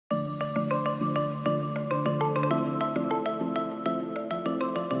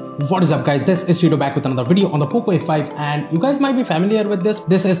What is up guys, this is Tito back with another video on the POCO F5, and you guys might be familiar with this.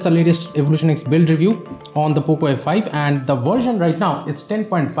 This is the latest EvolutionX build review on the POCO F5, and the version right now is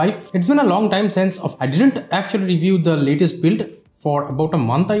 10.5. It's been a long time since I didn't actually review the latest build for about a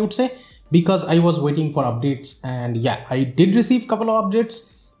month, I would say, because I was waiting for updates. And yeah, I did receive a couple of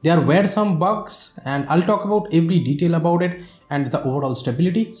updates. There were some bugs and I'll talk about every detail about it and the overall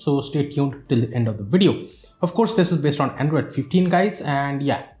stability, so stay tuned till the end of the video. Of course, this is based on Android 15 guys, and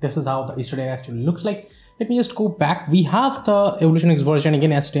yeah, this is how the Easter egg actually looks like. Let me just go back. We have the EvolutionX version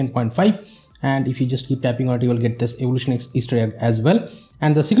again as 10.5, and if you just keep tapping on it, you will get this EvolutionX Easter egg as well.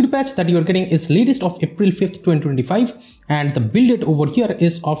 And the security patch that you are getting is latest of April 5th 2025, and the build date over here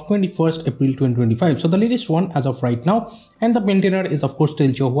is of 21st April 2025, so the latest one as of right now. And the maintainer is of course still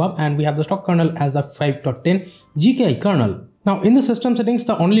Johua, and we have the stock kernel as a 5.10 GKI kernel. Now in the system settings,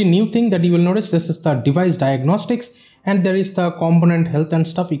 the only new thing that you will notice, this is the device diagnostics, and there is the component health and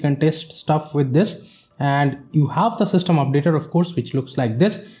stuff. You can test stuff with this, and you have the system updater of course, which looks like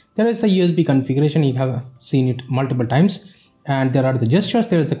this. There is the USB configuration, you have seen it multiple times, and there are the gestures.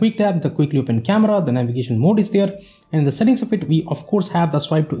 There is the quick tap, the quickly open camera, the navigation mode is there, and in the settings of it we of course have the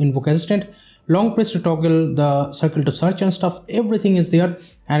swipe to invoke assistant, long press to toggle the circle to search and stuff. Everything is there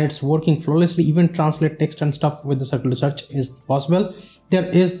and it's working flawlessly. Even translate text and stuff with the circle to search is possible. There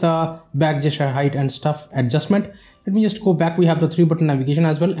is the back gesture height and stuff adjustment. Let me just go back. We have the 3-button navigation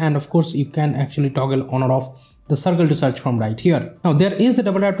as well, and of course you can actually toggle on or off the circle to search from right here. Now there is the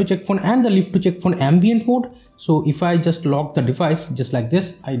double tap to check phone and the lift to check phone ambient mode. So if I just lock the device just like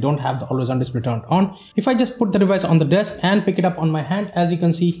this, I don't have the always on display turned on. If I just put the device on the desk and pick it up on my hand, as you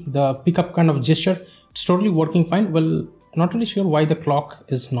can see the pickup kind of gesture, it's totally working fine. Well, not really sure why the clock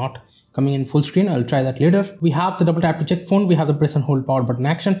is not coming in full screen. I'll try that later. We have the double tap to check phone. We have the press and hold power button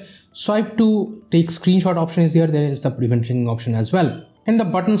action. Swipe to take screenshot option is there. There is the prevent ringing option as well. In the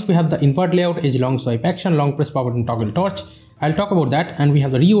buttons, we have the invert layout, edge long swipe action, long press power button toggle torch. I'll talk about that. And we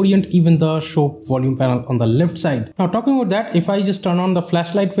have the reorient, even the show volume panel on the left side. Now talking about that, if I just turn on the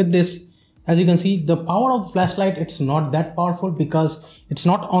flashlight with this, as you can see, the power of the flashlight, it's not that powerful because it's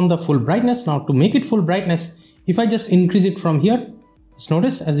not on the full brightness. Now to make it full brightness, if I just increase it from here, just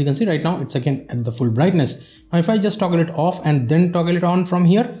notice, as you can see right now, it's again at the full brightness. Now if I just toggle it off and then toggle it on from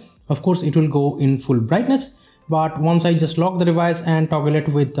here, of course it will go in full brightness. But once I just lock the device and toggle it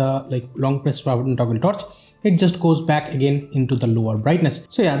with like long press power button toggle torch, it just goes back again into the lower brightness.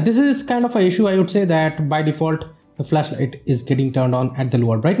 So yeah, this is kind of an issue. I would say that by default the flashlight is getting turned on at the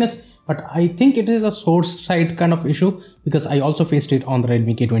lower brightness, but I think it is a source side kind of issue because I also faced it on the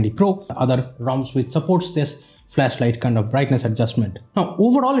Redmi K20 Pro, the other ROMs which supports this flashlight kind of brightness adjustment. Now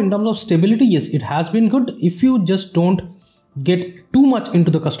overall in terms of stability, yes, it has been good if you just don't get too much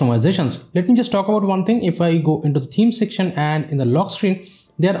into the customizations. Let me just talk about one thing. If I go into the theme section and in the lock screen,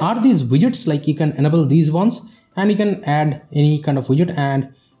 there are these widgets, like you can enable these ones and you can add any kind of widget,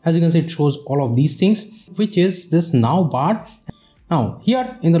 and as you can see it shows all of these things, which is this now bar. Now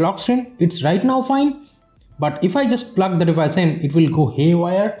here in the lock screen it's right now fine, but if I just plug the device in, it will go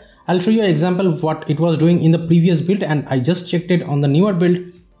haywire. I'll show you an example of what it was doing in the previous build, and I just checked it on the newer build.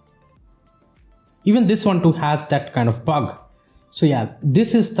 Even this one too has that kind of bug. So yeah,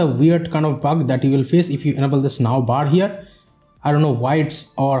 this is the weird kind of bug that you will face if you enable this now bar here. I don't know why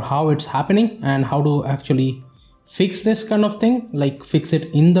it's or how it's happening and how to actually fix this kind of thing, like fix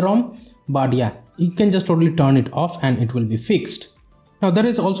it in the ROM. But yeah, you can just totally turn it off and it will be fixed. Now there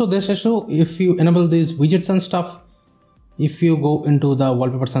is also this issue if you enable these widgets and stuff. If you go into the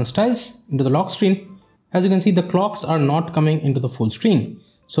wallpapers and styles into the lock screen, as you can see the clocks are not coming into the full screen.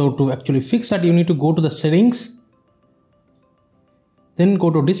 So to actually fix that, you need to go to the settings, then go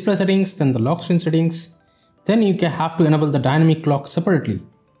to display settings, then the lock screen settings, then you can have to enable the dynamic clock separately,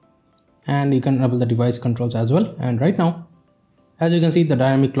 and you can enable the device controls as well. And right now, as you can see, the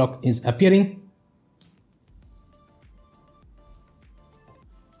dynamic clock is appearing.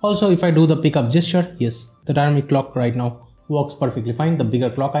 Also, if I do the pickup gesture, yes, the dynamic clock right now works perfectly fine, the bigger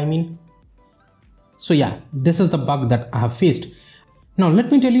clock I mean. So yeah, this is the bug that I have faced. Now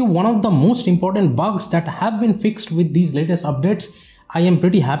let me tell you one of the most important bugs that have been fixed with these latest updates. I am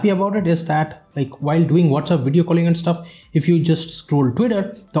pretty happy about it, is that like while doing WhatsApp video calling and stuff, if you just scroll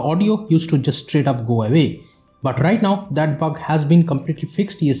Twitter, the audio used to just straight up go away. But right now that bug has been completely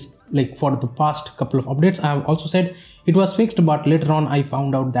fixed. Yes, like for the past couple of updates I have also said it was fixed, but later on I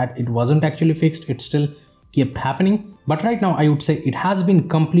found out that it wasn't actually fixed. It still kept happening, but right now I would say it has been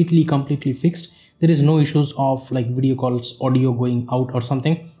completely fixed. There is no issues of like video calls audio going out or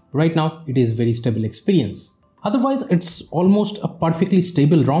something. Right now it is very stable experience. Otherwise, it's almost a perfectly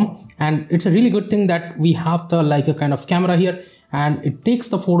stable ROM, and it's a really good thing that we have the like a kind of camera here, and it takes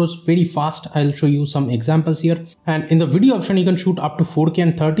the photos very fast. I'll show you some examples here. And in the video option, you can shoot up to 4K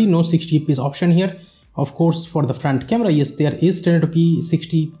and 30, no 60 FPS option here. Of course, for the front camera, yes, there is 1080p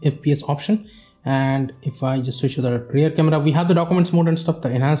 60 FPS option. And if I just switch to the rear camera, we have the documents mode and stuff,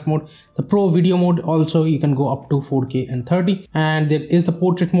 the enhanced mode, the pro video mode. Also, you can go up to 4K and 30, and there is the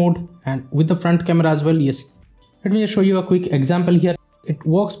portrait mode, and with the front camera as well. Yes, let me just show you a quick example here. It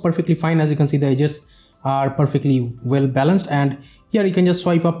works perfectly fine. As you can see, the edges are perfectly well balanced, and here you can just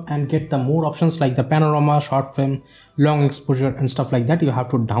swipe up and get the more options like the panorama, short film, long exposure and stuff like that. You have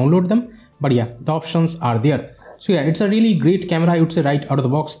to download them, but yeah, the options are there. So yeah, it's a really great camera, I would say. Right out of the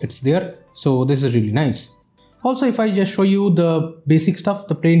box, it's there. So this is really nice. Also, if I just show you the basic stuff,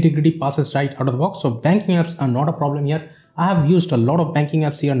 the play integrity passes right out of the box. So banking apps are not a problem here. I have used a lot of banking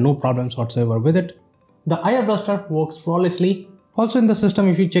apps here, no problems whatsoever with it. The IR blaster works flawlessly. Also in the system,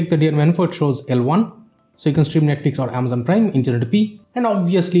 if you check the DRM info, it shows L1. So you can stream Netflix or Amazon Prime in 1080p. And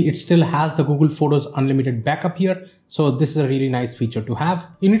obviously it still has the Google Photos unlimited backup here. So this is a really nice feature to have.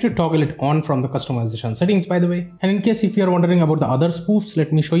 You need to toggle it on from the customization settings, by the way. And in case if you are wondering about the other spoofs,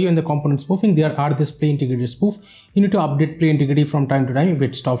 let me show you in the component spoofing. There are this play integrity spoof. You need to update play integrity from time to time if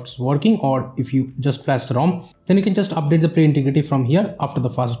it stops working, or if you just flash the ROM, then you can just update the play integrity from here after the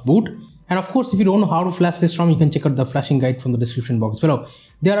fast boot. And of course, if you don't know how to flash this ROM, you can check out the flashing guide from the description box below.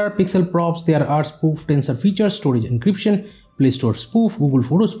 There are pixel props, there are spoof tensor features, storage encryption, Play Store spoof, Google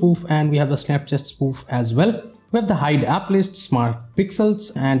Photo spoof, and we have the Snapchat spoof as well. We have the hide app list, smart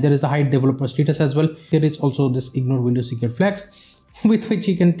pixels, and there is a hide developer status as well. There is also this ignore Windows secret flags, with which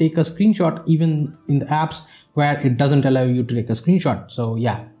you can take a screenshot even in the apps where it doesn't allow you to take a screenshot. So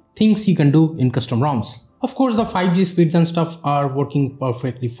yeah, things you can do in custom ROMs. Of course, the 5G speeds and stuff are working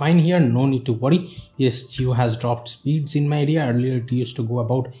perfectly fine here. No need to worry. Yes, Jio has dropped speeds in my area. Earlier, it used to go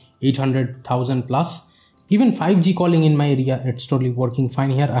about 800,000 plus. Even 5G calling in my area, it's totally working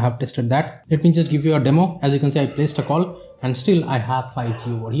fine here. I have tested that. Let me just give you a demo. As you can see, I placed a call and still I have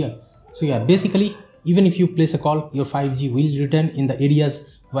 5G over here. So yeah, basically, even if you place a call, your 5G will return in the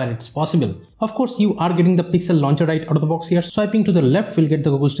areas where it's possible. Of course, you are getting the pixel launcher right out of the box here. Swiping to the left will get the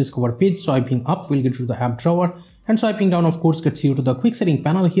Google's Discover page. Swiping up will get you to the app drawer. And swiping down, of course, gets you to the quick setting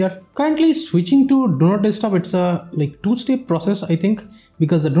panel here. Currently switching to do not disturb. It's a like two-step process, I think,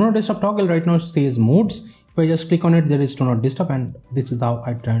 because the do not disturb toggle right now says modes. If I just click on it, there is do not disturb, and this is how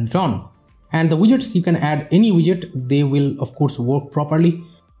I turn it on. And the widgets, you can add any widget. They will, of course, work properly.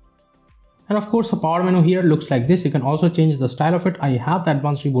 And of course, the power menu here looks like this. You can also change the style of it. I have the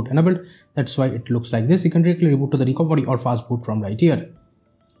advanced reboot enabled. That's why it looks like this. You can directly reboot to the recovery or fast boot from right here.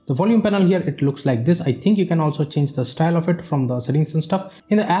 The volume panel here, it looks like this. I think you can also change the style of it from the settings and stuff.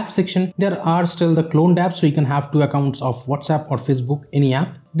 In the app section, there are still the cloned apps. So you can have 2 accounts of WhatsApp or Facebook, any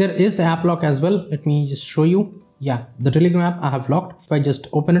app. There is the app lock as well. Let me just show you. Yeah, the Telegram app I have locked. If I just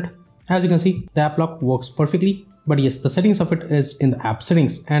open it, as you can see, the app lock works perfectly. But yes, the settings of it is in the app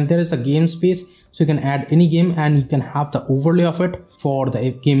settings, and there is a game space. So you can add any game and you can have the overlay of it for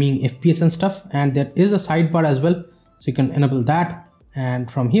the gaming FPS and stuff. And there is a sidebar as well. So you can enable that.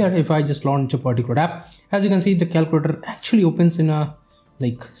 And from here, if I just launch a particular app, as you can see, the calculator actually opens in a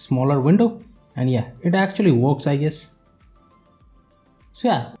like smaller window. And yeah, it actually works, I guess. So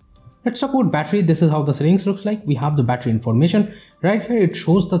yeah, let's talk about battery. This is how the settings looks like. We have the battery information right here. It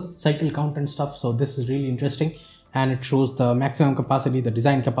shows the cycle count and stuff. So this is really interesting. And it shows the maximum capacity, the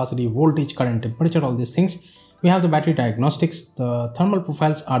design capacity, voltage, current, temperature, all these things. We have the battery diagnostics. The thermal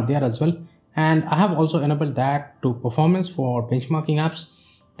profiles are there as well. And I have also enabled that to performance for benchmarking apps.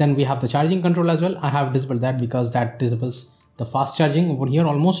 Then we have the charging control as well. I have disabled that because that disables the fast charging over here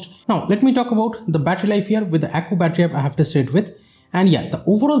almost. Now, let me talk about the battery life here with the Accu battery app I have tested it with. And yeah, the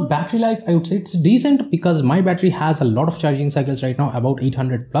overall battery life, I would say it's decent because my battery has a lot of charging cycles right now, about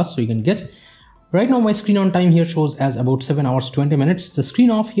 800 plus. So you can guess. Right now, my screen on time here shows as about 7 hours 20 minutes. The screen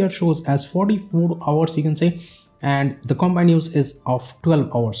off here shows as 44 hours, you can say. And the combined use is of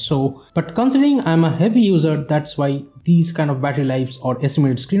 12 hours. So, but considering I'm a heavy user, that's why these kind of battery lives or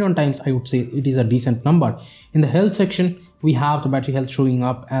estimated screen on times, I would say it is a decent number. In the health section, we have the battery health showing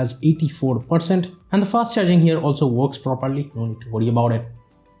up as 84%. And the fast charging here also works properly. No need to worry about it.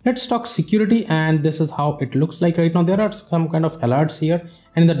 Let's talk security, and this is how it looks like right now. There are some kind of alerts here,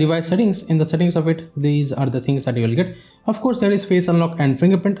 and in the device settings, in the settings of it, these are the things that you will get. Of course, there is face unlock and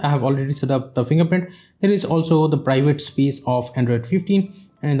fingerprint. I have already set up the fingerprint. There is also the private space of Android 15,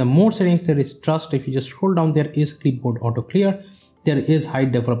 and in the more settings, there is trust. If you just scroll down, there is clipboard auto clear. There is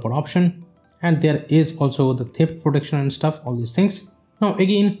hide developer option, and there is also the theft protection and stuff, all these things. Now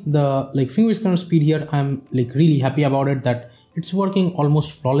again, the fingerprint scanner speed here, I'm really happy about it, that it's working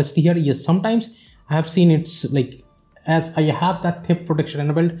almost flawlessly here. Yes, sometimes I have seen it's as I have that theft protection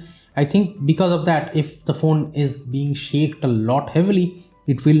enabled, I think because of that, if the phone is being shaked a lot heavily,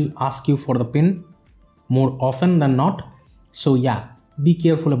 it will ask you for the pin more often than not. So yeah, be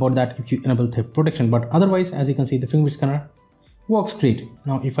careful about that if you enable theft protection. But otherwise, as you can see, the fingerprint scanner works great.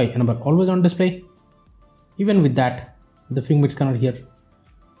 Now if I enable always on display, even with that, the fingerprint scanner here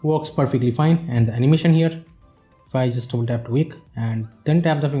works perfectly fine. And the animation here, if I just double tap to wake and then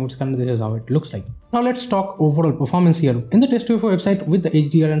tap the fingerprint scanner, this is how it looks like. Now let's talk overall performance here. In the test UFO website, with the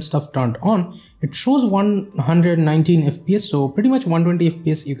HDR and stuff turned on, it shows 119 FPS, so pretty much 120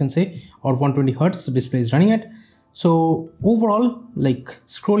 FPS you can say, or 120 Hertz the display is running at. So overall,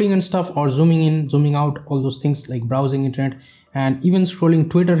 scrolling and stuff, or zooming in, zooming out, all those things like browsing internet and even scrolling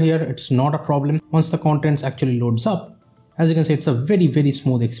Twitter here, it's not a problem once the contents actually loads up. As you can see, it's a very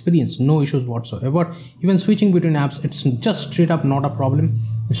smooth experience, no issues whatsoever. Even switching between apps, it's just straight up not a problem.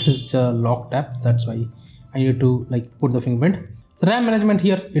 This is a locked app, that's why I need to put the fingerprint. The RAM management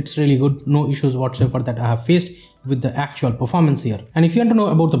here, it's really good, no issues whatsoever that I have faced with the actual performance here. And if you want to know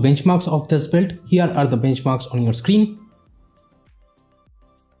about the benchmarks of this build, here are the benchmarks on your screen.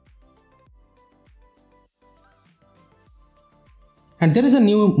 And there is a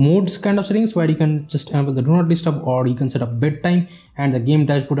new modes kind of settings where you can just enable the do not disturb, or you can set up bedtime, and the game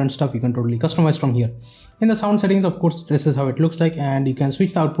dashboard and stuff you can totally customize from here. In the sound settings, of course, this is how it looks like, and you can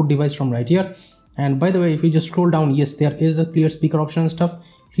switch the output device from right here. And by the way, if you just scroll down, yes, there is a clear speaker option and stuff.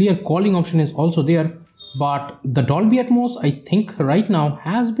 Clear calling option is also there, but the Dolby Atmos, I think right now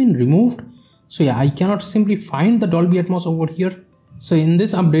has been removed. So yeah, I cannot simply find the Dolby Atmos over here. So in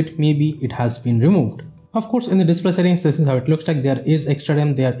this update, maybe it has been removed. Of course, in the display settings, this is how it looks like. There is extra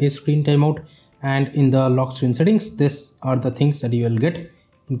RAM, there is screen timeout, and in the lock screen settings, these are the things that you will get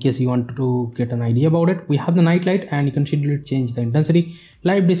in case you want to get an idea about it. We have the night light, and you can schedule it, change the intensity.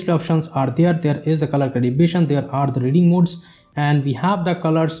 Live display options are there. There is the color calibration, there are the reading modes, and we have the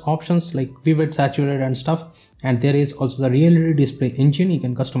colors options like vivid, saturated and stuff. And there is also the reality display engine, you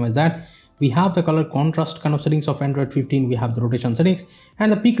can customize that. We have the color contrast kind of settings of Android 15. We have the rotation settings,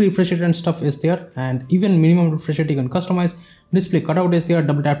 and the peak refresh rate and stuff is there, and even minimum refresh rate you can customize. Display cutout is there,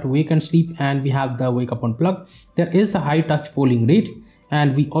 double tap to wake and sleep, and we have the wake up on plug. There is the high touch polling rate,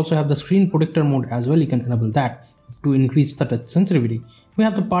 and we also have the screen protector mode as well. You can enable that to increase the touch sensitivity. We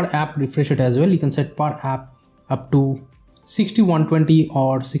have the per app refresh rate as well. You can set per app up to 60, 120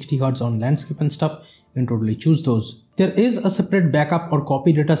 or 60 Hz on landscape and stuff. You can totally choose those. There is a separate backup or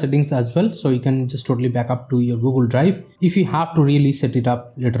copy data settings as well, so you can just totally back up to your Google Drive if you have to really set it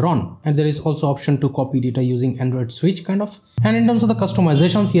up later on. And there is also option to copy data using Android Switch kind of. And in terms of the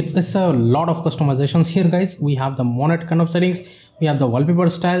customizations, yes, there's a lot of customizations here, guys. We have the monet kind of settings, we have the wallpaper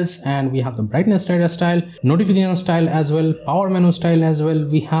styles, and we have the brightness slider style, notification style as well, power menu style as well.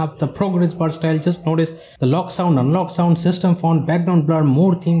 We have the progress bar style. Just notice the lock sound, unlock sound, system font, background blur,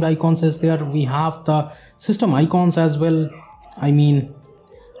 more themed icons is there. We have the system icons as well. I mean,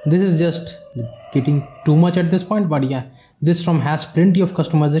 this is just getting too much at this point, but yeah, this ROM has plenty of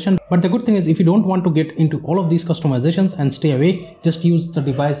customization. But the good thing is, if you don't want to get into all of these customizations and stay away, just use the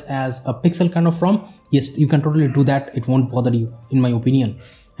device as a pixel kind of ROM. Yes, you can totally do that, it won't bother you in my opinion.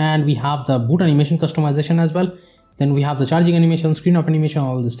 And we have the boot animation customization as well. Then we have the charging animation, screen off animation,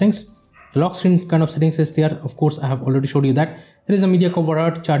 all these things. The lock screen kind of settings is there. Of course, I have already showed you that. There is a media cover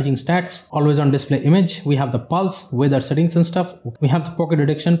art, charging stats, always on display image. We have the pulse, weather settings and stuff. We have the pocket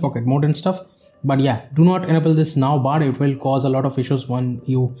detection, pocket mode and stuff. But yeah, do not enable this now bar. It will cause a lot of issues when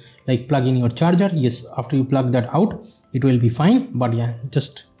you plug in your charger. Yes, after you plug that out, it will be fine. But yeah,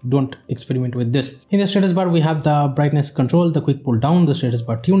 just don't experiment with this. In the status bar, we have the brightness control, the quick pull down, the status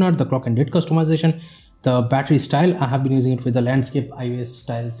bar tuner, the clock and date customization, the battery style. I have been using it with the landscape iOS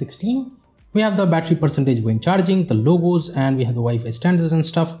style 16. We have the battery percentage when charging, the logos, and we have the Wi-Fi standards and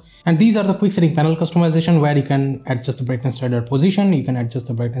stuff. And these are the quick setting panel customization where you can adjust the brightness slider position, you can adjust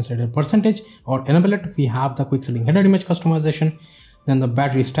the brightness slider percentage or enable it. We have the quick setting header image customization, then the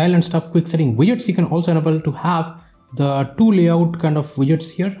battery style and stuff. Quick setting widgets, you can also enable to have the two layout kind of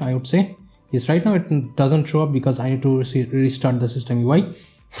widgets here, I would say. Yes, right now it doesn't show up because I need to restart the system UI.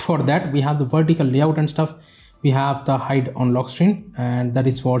 For that, we have the vertical layout and stuff. We have the hide on lock screen, and that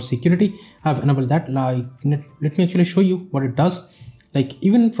is for security. I've enabled that. Let me actually show you what it does.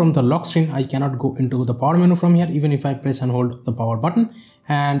 Even from the lock screen, I cannot go into the power menu from here, even if I press and hold the power button.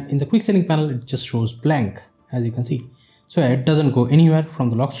 And in the quick setting panel, it just shows blank, as you can see. So yeah, it doesn't go anywhere from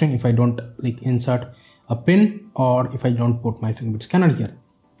the lock screen if I don't insert a pin or if I don't put my fingerprint scanner here.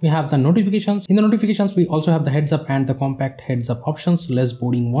 we have the notifications. In the notifications, we also have the heads up and the compact heads up options, less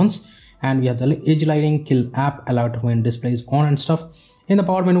boarding ones. And we have the edge lighting, kill app alert when displays on and stuff. In the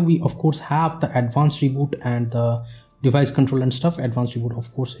power menu, we of course have the advanced reboot and the device control and stuff. Advanced reboot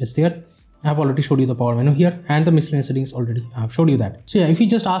of course is there. I have already showed you the power menu here, and the miscellaneous settings already I have showed you that. So yeah, if you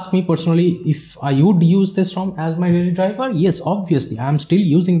just ask me personally if I would use this ROM as my daily driver, yes, obviously I am still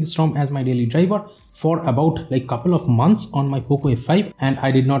using this ROM as my daily driver for about like couple of months on my POCO F5, and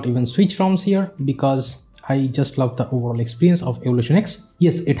I did not even switch ROMs here because I just love the overall experience of EvolutionX.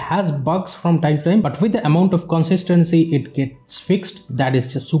 Yes, it has bugs from time to time, but with the amount of consistency it gets fixed, that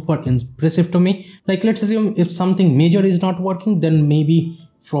is just super impressive to me. Like, let's assume if something major is not working, then maybe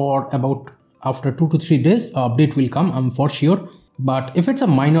for about after 2 to 3 days update will come, I'm for sure. But if it's a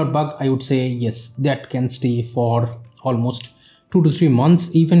minor bug, I would say yes, that can stay for almost 2 to 3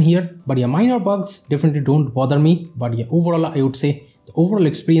 months even here. But yeah, minor bugs definitely don't bother me. But yeah, overall I would say the overall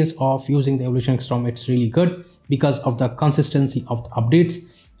experience of using the EvolutionX ROM, it's really good because of the consistency of the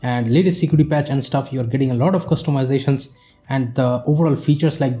updates and latest security patch and stuff. You're getting a lot of customizations, and the overall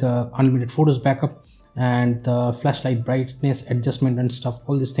features like the unlimited photos backup and the flashlight brightness adjustment and stuff,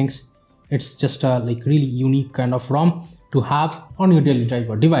 all these things, it's just a like really unique kind of ROM to have on your daily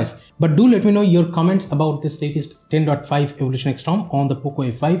driver device. But do let me know your comments about this latest 10.5 EvolutionX ROM on the POCO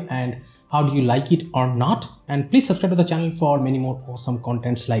F5, and how do you like it or not? And please subscribe to the channel for many more awesome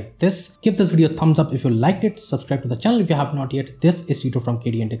contents like this. Give this video a thumbs up if you liked it. Subscribe to the channel if you have not yet. This is Tito from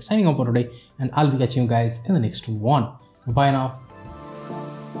KTNTECH signing off for today, and I'll be catching you guys in the next one. Bye now.